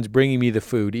 if someone's bringing me the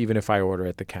food, even if I order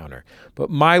at the counter. But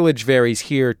mileage varies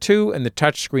here, too, and the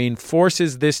touchscreen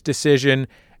forces this decision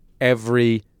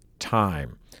every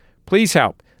time. Please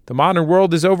help. The modern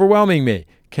world is overwhelming me.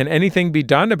 Can anything be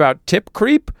done about tip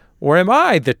creep, or am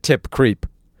I the tip creep?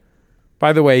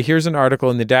 By the way, here's an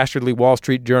article in the Dastardly Wall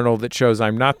Street Journal that shows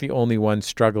I'm not the only one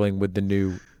struggling with the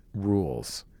new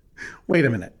rules. Wait a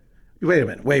minute. Wait.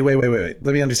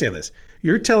 Let me understand this.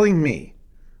 You're telling me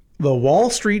the Wall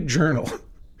Street Journal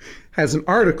has an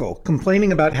article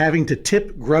complaining about having to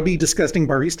tip grubby, disgusting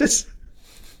baristas?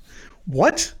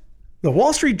 What? The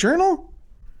Wall Street Journal?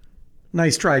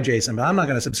 Nice try, Jason, but I'm not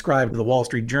going to subscribe to the Wall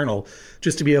Street Journal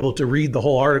just to be able to read the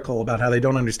whole article about how they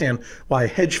don't understand why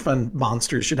hedge fund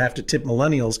monsters should have to tip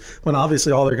millennials when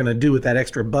obviously all they're going to do with that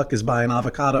extra buck is buy an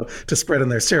avocado to spread in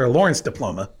their Sarah Lawrence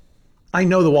diploma. I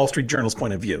know the Wall Street Journal's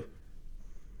point of view.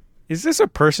 Is this a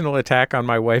personal attack on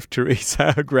my wife,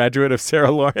 Teresa, a graduate of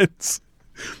Sarah Lawrence?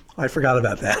 I forgot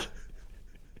about that.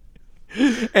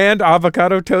 And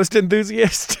avocado toast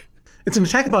enthusiast? It's an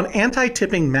attack upon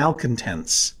anti-tipping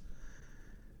malcontents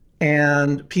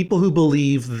and people who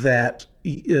believe that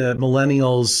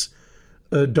millennials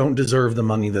don't deserve the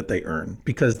money that they earn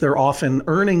because they're often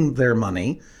earning their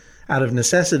money out of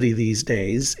necessity these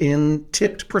days in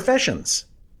tipped professions.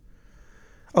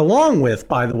 Along with,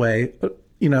 by the way,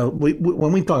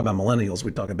 when we talk about millennials,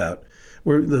 we talk about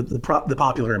the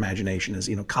popular imagination is,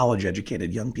 college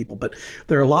educated young people, but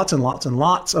there are lots and lots and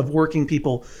lots of working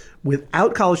people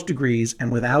without college degrees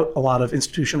and without a lot of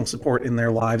institutional support in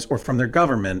their lives or from their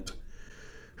government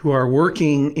who are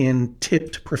working in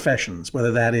tipped professions,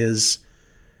 whether that is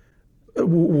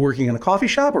working in a coffee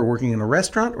shop or working in a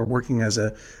restaurant or working as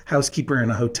a housekeeper in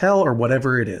a hotel or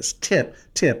whatever it is. Tip.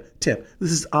 This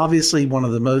is obviously one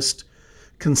of the most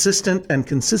consistent and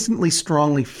consistently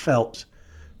strongly felt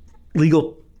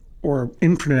legal or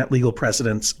internet legal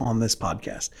precedents on this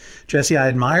podcast. Jesse, I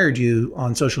admired you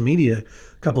on social media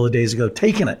a couple of days ago,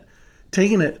 taking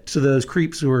it to those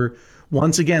creeps who are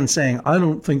once again saying, I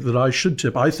don't think that I should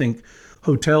tip. I think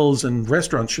hotels and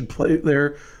restaurants should pay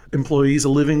their employees a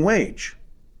living wage.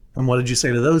 And what did you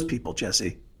say to those people,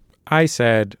 Jesse? I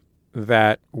said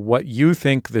that what you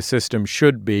think the system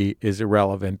should be is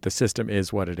irrelevant. The system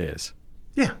is what it is.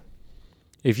 Yeah.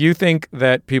 If you think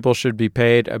that people should be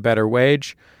paid a better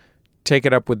wage, take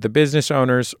it up with the business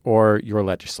owners or your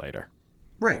legislator.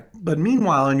 Right. But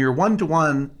meanwhile, in your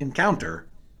one-to-one encounter,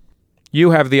 you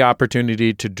have the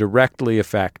opportunity to directly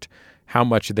affect how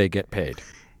much they get paid.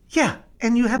 Yeah.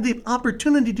 And you have the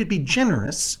opportunity to be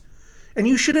generous, and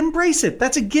you should embrace it.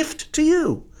 That's a gift to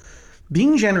you.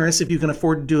 Being generous, if you can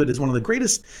afford to do it, is one of the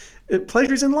greatest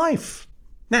pleasures in life.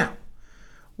 Now,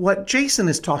 what Jason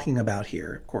is talking about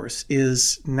here, of course,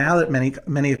 is now that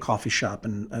many a coffee shop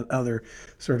and other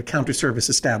sort of counter service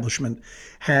establishment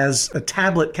has a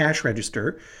tablet cash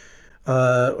register,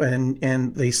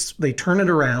 and they turn it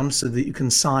around so that you can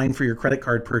sign for your credit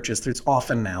card purchase. There's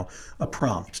often now a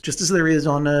prompt, just as there is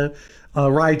on a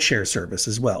rideshare service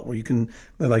as well, where you can,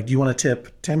 like, do you want to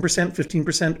tip 10%,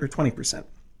 15%, or 20%?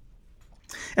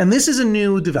 And this is a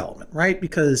new development, right?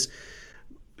 Because,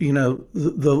 you know,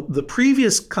 the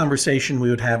previous conversation we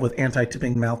would have with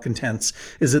anti-tipping malcontents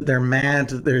is that they're mad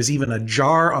that there's even a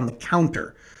jar on the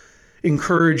counter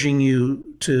encouraging you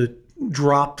to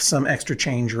drop some extra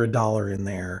change or $1 in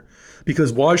there.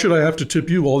 Because why should I have to tip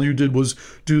you? All you did was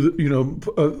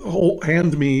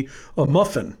hand me a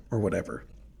muffin or whatever.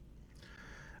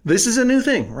 This is a new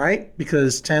thing, right?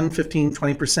 Because 10, 15,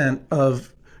 20%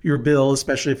 of your bill,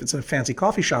 especially if it's a fancy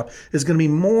coffee shop, is going to be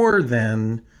more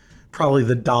than probably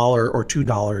the $1 or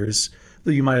 $2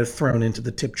 that you might have thrown into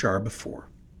the tip jar before.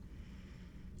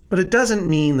 But it doesn't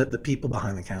mean that the people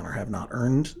behind the counter have not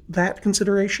earned that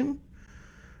consideration.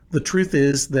 The truth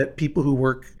is that people who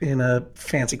work in a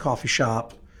fancy coffee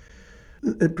shop,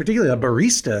 particularly a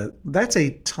barista, that's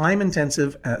a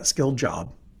time-intensive, skilled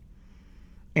job.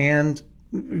 And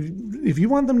if you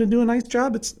want them to do a nice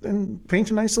job and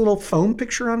paint a nice little foam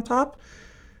picture on top,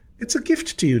 it's a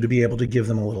gift to you to be able to give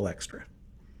them a little extra.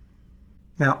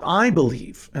 Now, I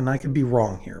believe, and I could be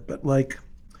wrong here, but like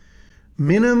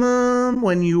minimum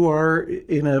when you are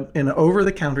in an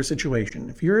over-the-counter situation,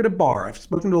 if you're at a bar, I've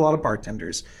spoken to a lot of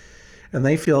bartenders, and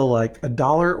they feel like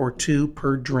 $1 or $2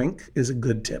 per drink is a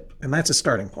good tip. And that's a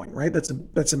starting point, right? That's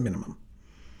a minimum.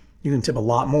 You can tip a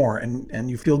lot more, and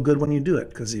you feel good when you do it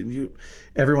because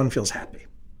everyone feels happy.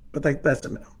 But that's the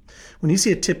minimum. When you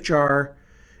see a tip jar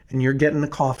and you're getting a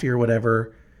coffee or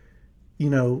whatever, you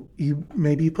know,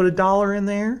 maybe you put $1 in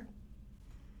there.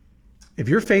 If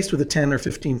you're faced with a 10 or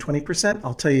 15, 20%,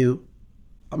 I'll tell you,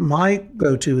 my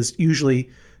go-to is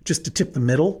usually just to tip the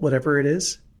middle, whatever it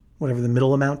is, whatever the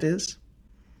middle amount is.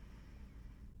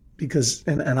 Because,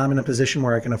 and I'm in a position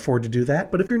where I can afford to do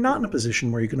that. But if you're not in a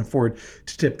position where you can afford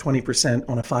to tip 20%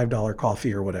 on a $5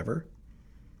 coffee or whatever,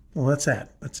 well, that's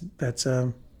that. That's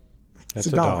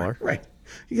 $1, right?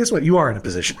 Guess what? You are in a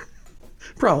position,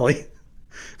 probably.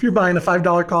 If you're buying a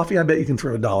 $5 coffee, I bet you can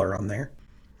throw $1 on there.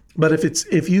 But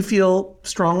if you feel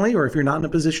strongly, or if you're not in a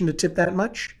position to tip that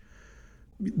much,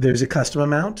 there's a custom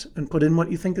amount, and put in what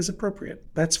you think is appropriate.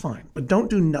 That's fine. But don't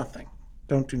do nothing.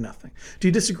 Don't do nothing. Do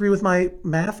you disagree with my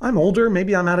math? I'm older.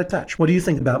 Maybe I'm out of touch. What do you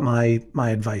think about my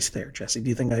advice there, Jesse? Do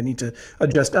you think I need to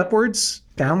adjust upwards,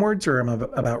 downwards, or am I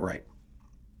about right?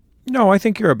 No, I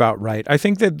think you're about right. I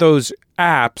think that those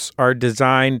apps are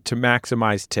designed to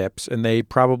maximize tips, and they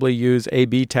probably use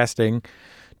A/B testing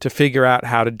to figure out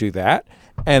how to do that.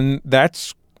 And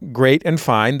that's great and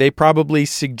fine. They probably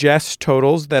suggest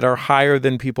totals that are higher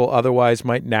than people otherwise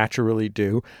might naturally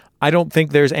do. I don't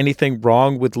think there's anything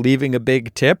wrong with leaving a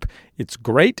big tip. It's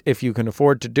great if you can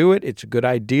afford to do it. It's a good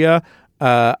idea.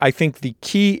 I think the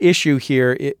key issue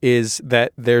here is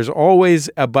that there's always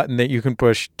a button that you can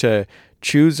push to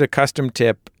choose a custom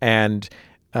tip. And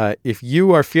if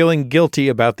you are feeling guilty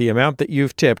about the amount that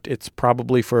you've tipped, it's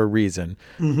probably for a reason.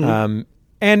 Mm-hmm.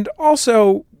 And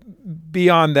also,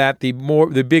 beyond that,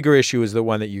 the bigger issue is the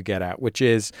one that you get at, which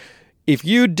is if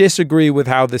you disagree with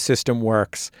how the system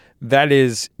works, that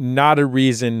is not a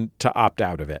reason to opt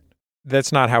out of it.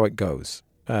 That's not how it goes.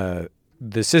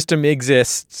 The system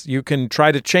exists. You can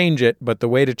try to change it, but the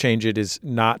way to change it is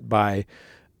not by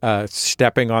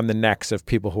stepping on the necks of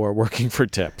people who are working for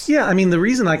tips. Yeah, I mean, the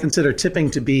reason I consider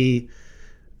tipping to be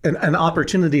an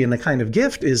opportunity and a kind of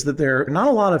gift is that there are not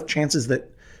a lot of chances that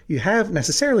you have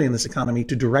necessarily in this economy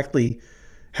to directly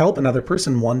help another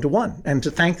person one-to-one and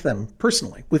to thank them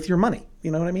personally with your money.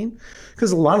 You know what I mean?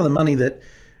 Because a lot of the money that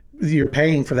you're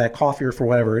paying for that coffee or for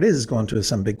whatever it is going to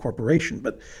some big corporation.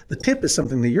 But the tip is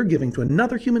something that you're giving to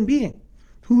another human being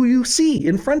who you see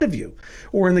in front of you.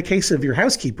 Or in the case of your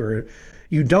housekeeper,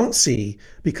 you don't see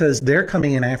because they're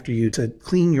coming in after you to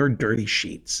clean your dirty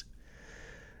sheets.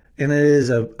 And it is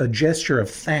a gesture of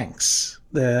thanks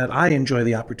that I enjoy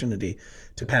the opportunity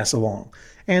to pass along.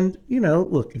 And, you know,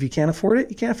 look, if you can't afford it,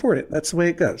 you can't afford it. That's the way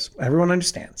it goes. Everyone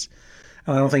understands.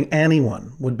 And I don't think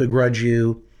anyone would begrudge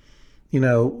you, you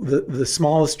know, the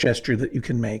smallest gesture that you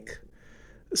can make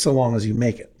so long as you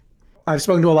make it. I've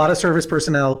spoken to a lot of service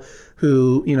personnel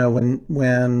who, you know,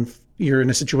 when you're in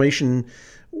a situation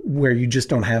where you just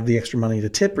don't have the extra money to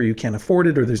tip or you can't afford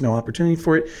it or there's no opportunity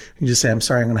for it, you just say, I'm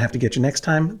sorry, I'm going to have to get you next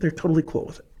time. They're totally cool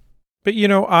with it. But, you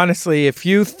know, honestly, if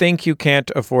you think you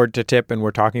can't afford to tip and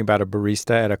we're talking about a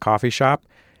barista at a coffee shop,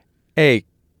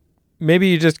 maybe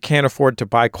you just can't afford to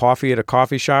buy coffee at a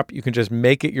coffee shop. You can just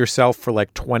make it yourself for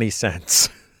like 20 cents.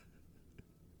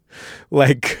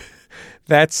 Like,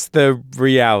 that's the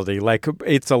reality. Like,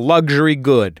 it's a luxury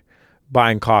good.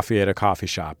 buying coffee at a coffee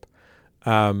shop.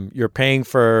 You're paying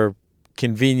for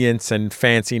convenience and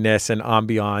fanciness and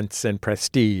ambiance and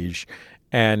prestige.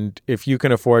 And if you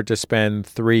can afford to spend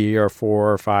 $3 or $4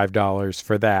 or $5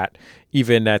 for that,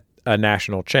 even at a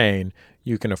national chain,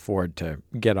 you can afford to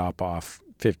get off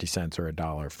 50 cents or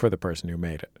 $1 for the person who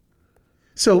made it.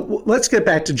 So let's get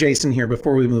back to Jason here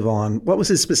before we move on. What was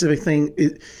his specific thing?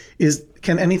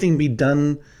 Can anything be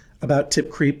done about tip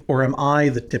creep, or am I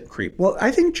the tip creep? Well, I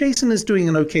think Jason is doing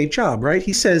an okay job, right?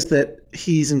 He says that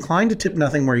he's inclined to tip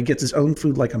nothing where he gets his own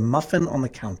food like a muffin on the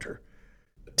counter.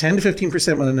 10 to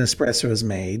 15% when an espresso is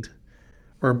made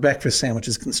or a breakfast sandwich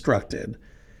is constructed.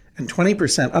 And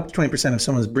 20%, up to 20% if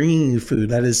someone's bringing you food,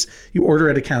 that is, you order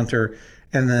at a counter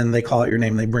and then they call out your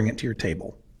name and they bring it to your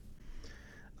table.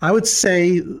 I would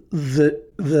say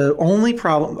the only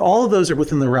problem, all of those are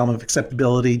within the realm of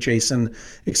acceptability, Jason,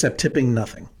 except tipping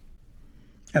nothing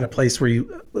at a place where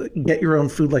you get your own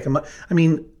food like I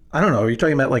mean, I don't know. Are you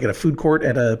talking about like at a food court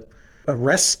at a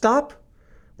rest stop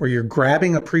where you're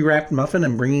grabbing a pre-wrapped muffin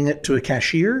and bringing it to a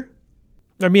cashier?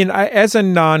 I mean, as a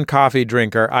non-coffee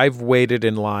drinker, I've waited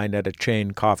in line at a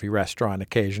chain coffee restaurant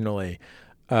occasionally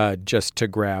just to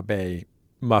grab a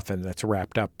muffin that's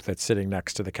wrapped up that's sitting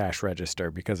next to the cash register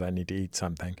because I need to eat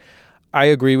something. I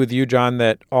agree with you, John,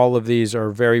 that all of these are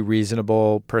very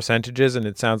reasonable percentages, and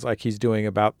it sounds like he's doing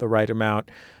about the right amount.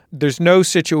 There's no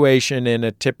situation in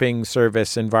a tipping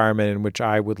service environment in which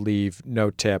I would leave no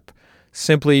tip,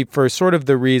 simply for sort of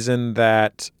the reason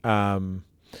that,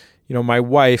 my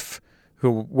wife,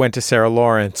 who went to Sarah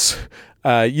Lawrence,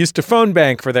 used to phone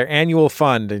bank for their annual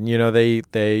fund. And,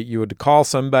 you would call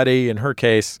somebody, in her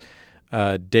case,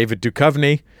 David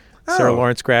Duchovny, Sarah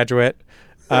Lawrence graduate.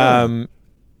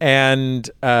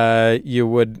 And you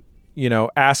would,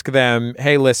 ask them,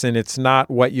 hey, listen, it's not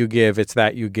what you give, it's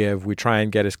that you give. We try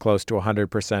and get as close to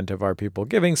 100% of our people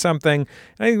giving something.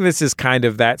 And I think this is kind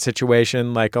of that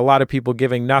situation. Like a lot of people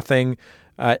giving nothing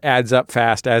adds up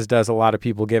fast, as does a lot of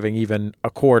people giving even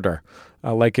a quarter.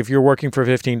 Like if you're working for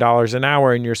 $15 an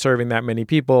hour and you're serving that many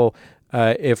people,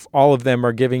 if all of them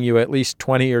are giving you at least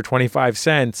 20 or 25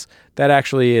 cents, that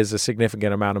actually is a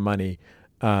significant amount of money,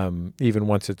 even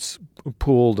once it's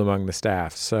pooled among the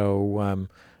staff. So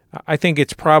I think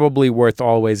it's probably worth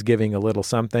always giving a little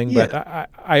something, but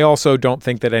I also don't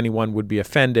think that anyone would be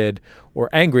offended or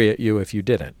angry at you if you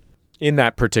didn't in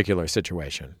that particular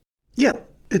situation. Yeah,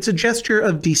 it's a gesture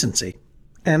of decency.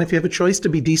 And if you have a choice to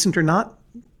be decent or not,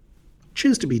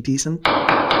 choose to be decent.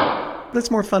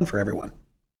 That's more fun for everyone.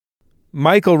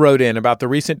 Michael wrote in about the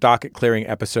recent docket clearing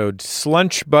episode,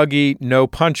 Slunch Buggy No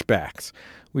Punchbacks.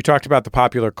 We talked about the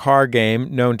popular car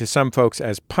game known to some folks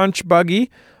as Punch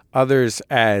Buggy, others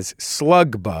as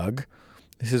Slug Bug.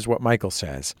 This is what Michael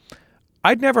says.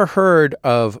 I'd never heard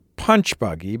of Punch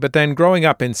Buggy, but then growing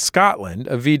up in Scotland,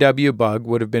 a VW bug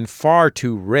would have been far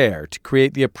too rare to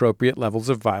create the appropriate levels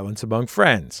of violence among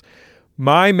friends.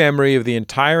 My memory of the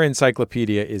entire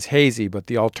encyclopedia is hazy, but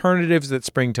the alternatives that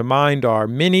spring to mind are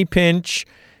Mini Pinch,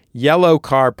 Yellow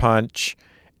Car Punch,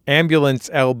 Ambulance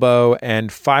Elbow,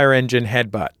 and Fire Engine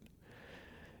Headbutt.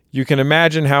 You can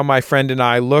imagine how my friend and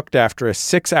I looked after a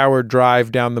 6-hour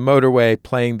drive down the motorway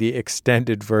playing the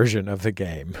extended version of the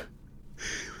game.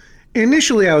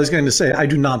 Initially, I was going to say I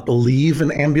do not believe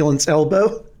in Ambulance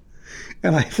Elbow.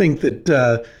 And I think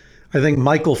that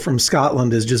Michael from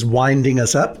Scotland is just winding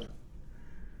us up.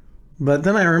 But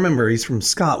then I remember he's from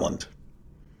Scotland.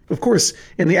 Of course,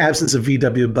 in the absence of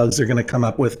VW bugs, they're going to come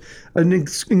up with an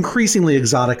increasingly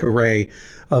exotic array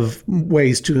of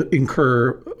ways to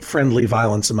incur friendly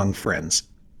violence among friends.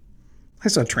 I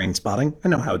saw Train Spotting. I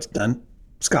know how it's done.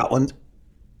 Scotland.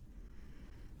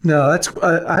 No, that's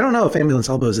I don't know if Ambulance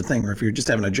Elbow is a thing or if you're just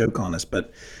having a joke on us,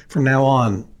 but from now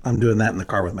on, I'm doing that in the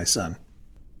car with my son.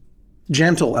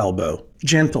 Gentle elbow.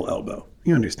 Gentle elbow.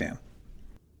 You understand.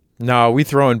 No, we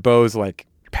throwing bows like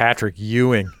Patrick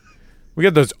Ewing. We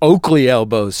got those Oakley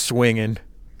elbows swinging.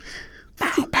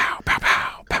 Pow, pow, pow,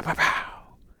 pow, pow, pow, pow.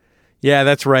 Yeah,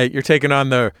 that's right. You're taking on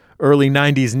the early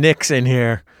 90s Knicks in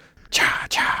here. Cha,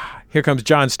 cha. Here comes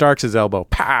John Starks' elbow.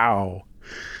 Pow.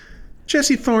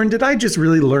 Jesse Thorne, did I just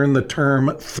really learn the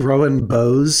term throwing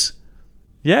bows?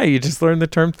 Yeah, you just learned the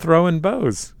term throwing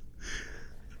bows.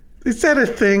 Is that a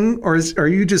thing, or are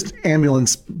you just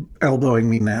ambulance elbowing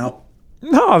me now?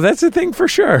 No, that's a thing for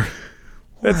sure.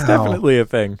 That's definitely a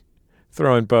thing.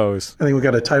 Throwing bows. I think we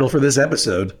got a title for this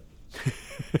episode.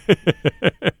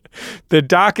 The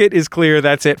docket is clear.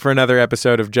 That's it for another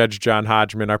episode of Judge John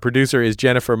Hodgman. Our producer is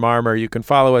Jennifer Marmer. You can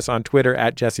follow us on Twitter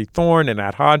at Jesse Thorne and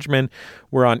at Hodgman.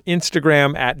 We're on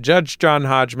Instagram at Judge John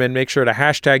Hodgman. Make sure to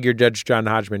hashtag your Judge John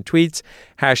Hodgman tweets,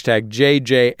 hashtag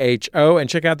JJHO, and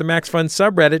check out the Max Fun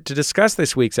subreddit to discuss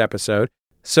this week's episode.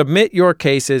 Submit your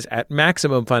cases at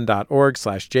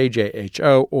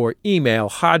MaximumFun.org/JJHO or email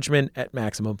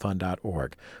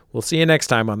Hodgman@MaximumFun.org. We'll see you next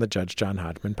time on the Judge John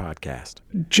Hodgman podcast.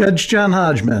 Judge John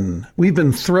Hodgman, we've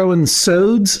been throwing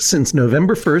sods since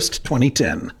November 1st,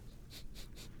 2010.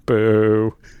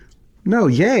 Boo. No,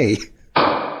 yay.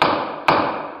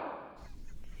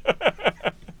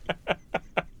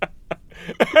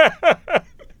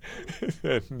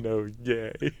 No,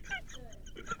 yay.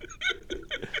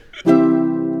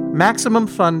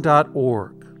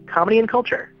 MaximumFun.org. Comedy and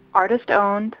culture. Artist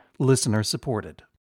owned. Listener supported.